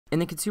In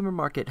the consumer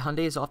market, Hyundai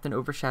is often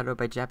overshadowed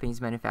by Japanese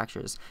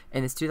manufacturers,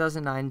 and this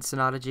 2009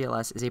 Sonata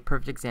GLS is a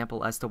perfect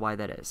example as to why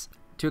that is.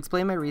 To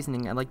explain my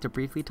reasoning, I'd like to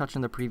briefly touch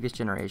on the previous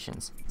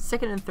generations.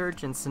 Second and third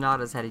gen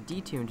Sonatas had a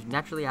detuned,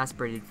 naturally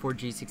aspirated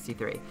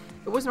 4G63.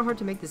 It wasn't hard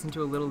to make this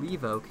into a little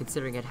Evo,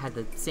 considering it had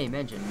the same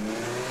engine.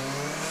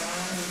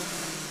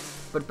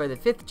 But by the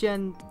 5th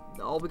gen,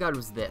 all we got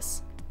was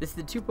this. This is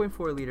the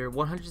 2.4 liter,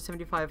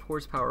 175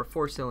 horsepower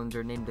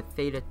 4-cylinder named the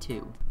Theta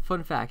 2.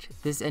 Fun fact,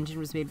 this engine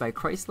was made by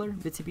Chrysler,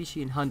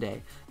 Mitsubishi, and Hyundai,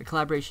 a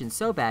collaboration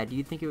so bad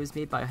you'd think it was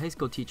made by a high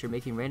school teacher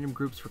making random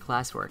groups for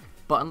classwork.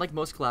 But unlike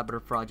most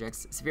collaborative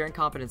projects, severe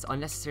incompetence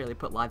unnecessarily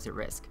put lives at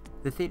risk.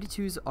 The Theta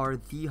 2s are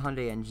the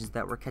Hyundai engines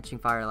that were catching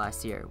fire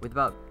last year, with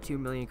about 2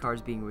 million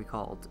cars being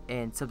recalled,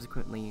 and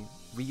subsequently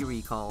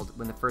re-recalled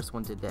when the first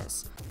one did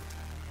this.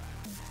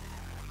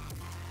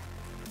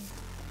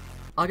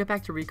 I'll get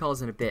back to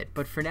recalls in a bit,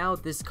 but for now,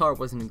 this car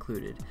wasn't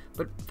included.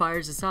 But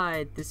fires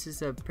aside, this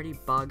is a pretty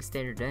bog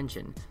standard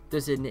engine.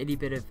 There's an itty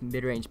bit of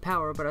mid-range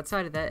power, but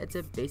outside of that, it's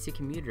a basic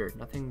commuter,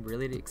 nothing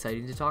really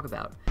exciting to talk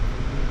about.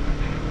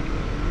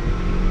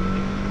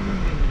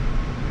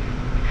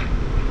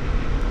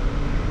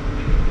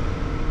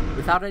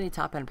 Without any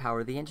top-end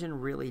power, the engine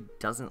really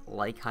doesn't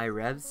like high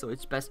revs, so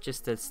it's best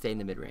just to stay in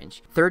the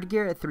mid-range. Third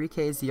gear at 3K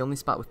is the only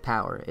spot with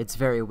power. It's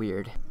very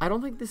weird. I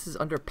don't think this is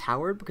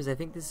underpowered because I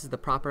think this is the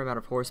proper amount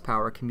of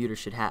horsepower a commuter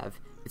should have.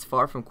 It's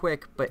far from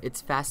quick, but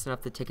it's fast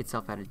enough to take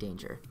itself out of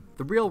danger.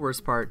 The real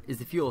worst part is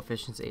the fuel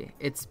efficiency.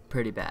 It's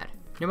pretty bad.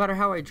 No matter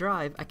how I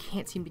drive, I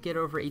can't seem to get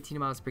over 18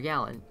 miles per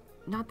gallon.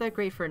 Not that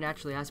great for a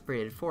naturally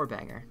aspirated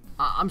 4-banger.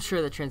 I'm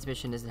sure the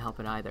transmission isn't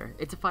helping either.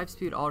 It's a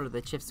 5-speed auto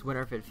that shifts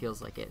whenever it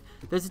feels like it.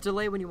 There's a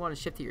delay when you want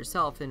to shift it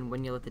yourself, and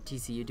when you let the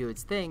TCU do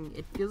its thing,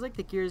 it feels like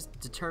the gear is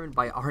determined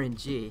by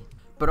RNG.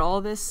 But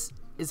all this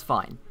is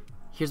fine.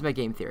 Here's my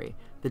game theory.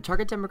 The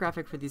target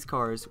demographic for these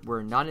cars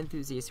were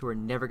non-enthusiasts who are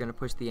never going to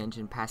push the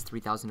engine past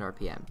 3,000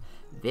 RPM.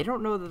 They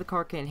don't know that the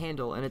car can't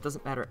handle, and it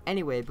doesn't matter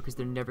anyway because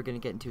they're never going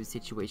to get into a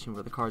situation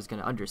where the car is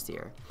going to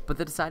understeer. But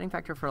the deciding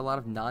factor for a lot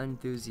of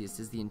non-enthusiasts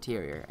is the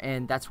interior,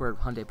 and that's where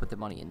Hyundai put the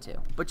money into.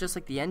 But just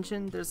like the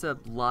engine, there's a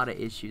lot of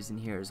issues in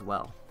here as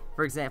well.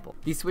 For example,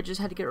 these switches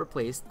had to get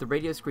replaced, the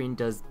radio screen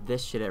does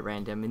this shit at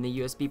random, and the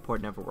USB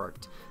port never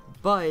worked.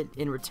 But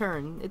in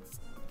return,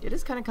 it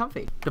is kind of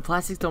comfy. The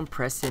plastics don't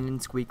press in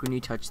and squeak when you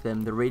touch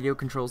them, the radio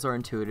controls are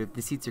intuitive,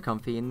 the seats are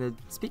comfy, and the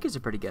speakers are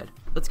pretty good.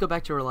 Let's go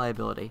back to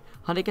reliability.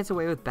 Hyundai gets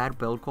away with bad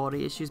build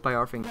quality issues by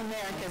offering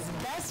America's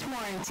best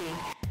warranty,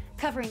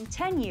 covering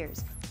 10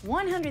 years,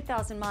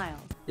 100,000 miles.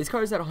 This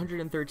car is at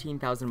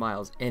 113,000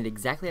 miles, and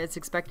exactly as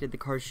expected, the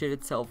car shit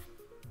itself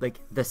like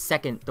the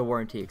second the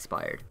warranty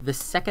expired. The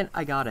second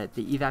I got it,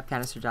 the evap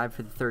canister died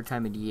for the 3rd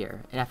time in a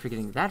year, and after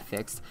getting that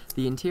fixed,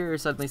 the interior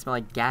suddenly smelled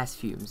like gas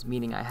fumes,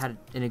 meaning I had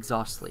an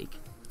exhaust leak,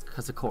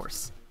 because of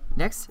course.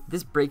 Next,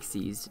 this brake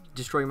seized,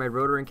 destroying my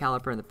rotor and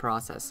caliper in the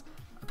process.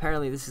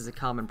 Apparently this is a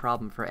common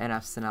problem for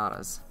NF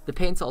Sonatas. The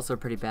paint's also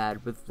pretty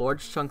bad, with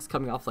large chunks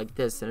coming off like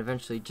this and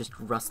eventually just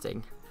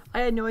rusting. I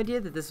had no idea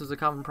that this was a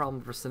common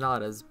problem for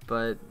Sonatas,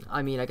 but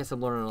I mean, I guess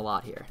I'm learning a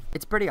lot here.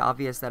 It's pretty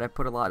obvious that I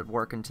put a lot of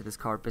work into this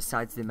car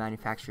besides the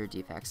manufacturer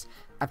defects.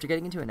 After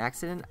getting into an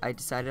accident, I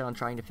decided on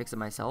trying to fix it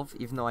myself,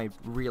 even though I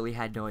really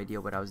had no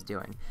idea what I was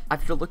doing.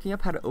 After looking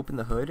up how to open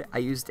the hood, I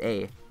used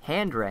a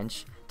hand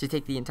wrench to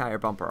take the entire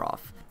bumper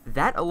off.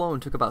 That alone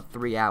took about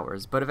 3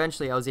 hours, but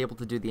eventually I was able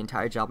to do the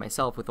entire job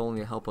myself with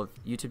only the help of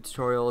YouTube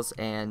tutorials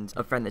and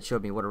a friend that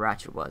showed me what a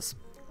ratchet was.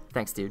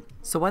 Thanks, dude.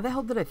 So why the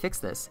hell did I fix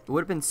this? It would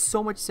have been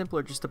so much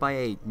simpler just to buy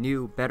a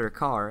new, better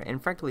car,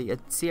 and frankly, a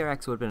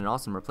CRX would have been an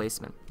awesome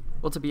replacement.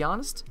 Well, to be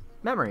honest,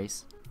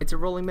 memories. It's a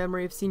rolling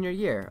memory of senior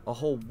year, a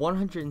whole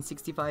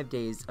 165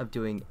 days of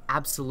doing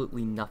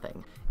absolutely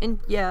nothing.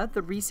 And yeah,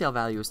 the resale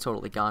value is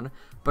totally gone,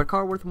 but a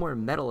car worth more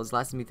in metal has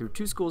lasted me through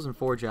 2 schools and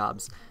 4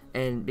 jobs,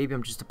 and maybe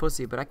I'm just a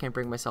pussy, but I can't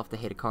bring myself to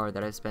hate a car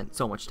that I've spent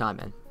so much time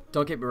in.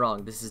 Don't get me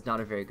wrong, this is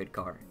not a very good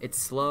car. It's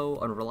slow,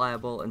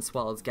 unreliable, and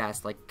swallows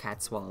gas like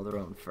cats swallow their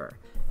own fur.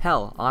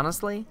 Hell,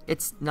 honestly,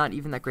 it's not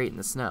even that great in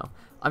the snow.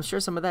 I'm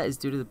sure some of that is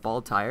due to the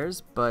bald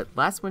tires, but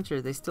last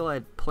winter they still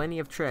had plenty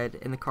of tread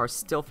and the car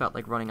still felt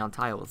like running on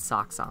tile with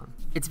socks on.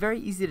 It's very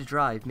easy to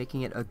drive,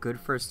 making it a good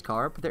first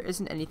car, but there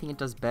isn't anything it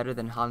does better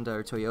than Honda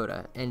or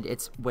Toyota, and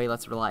it's way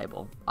less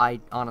reliable. I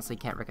honestly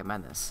can't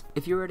recommend this.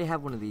 If you already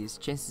have one of these,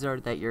 chances are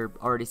that you're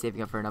already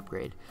saving up for an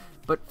upgrade.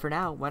 But for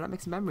now, why not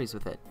make some memories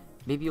with it?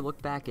 Maybe you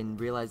look back and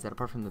realize that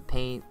apart from the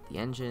paint, the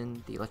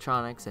engine, the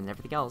electronics, and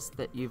everything else,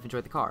 that you've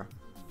enjoyed the car.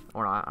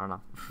 Or not, I don't know.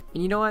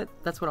 And you know what?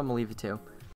 That's what I'm gonna leave you to.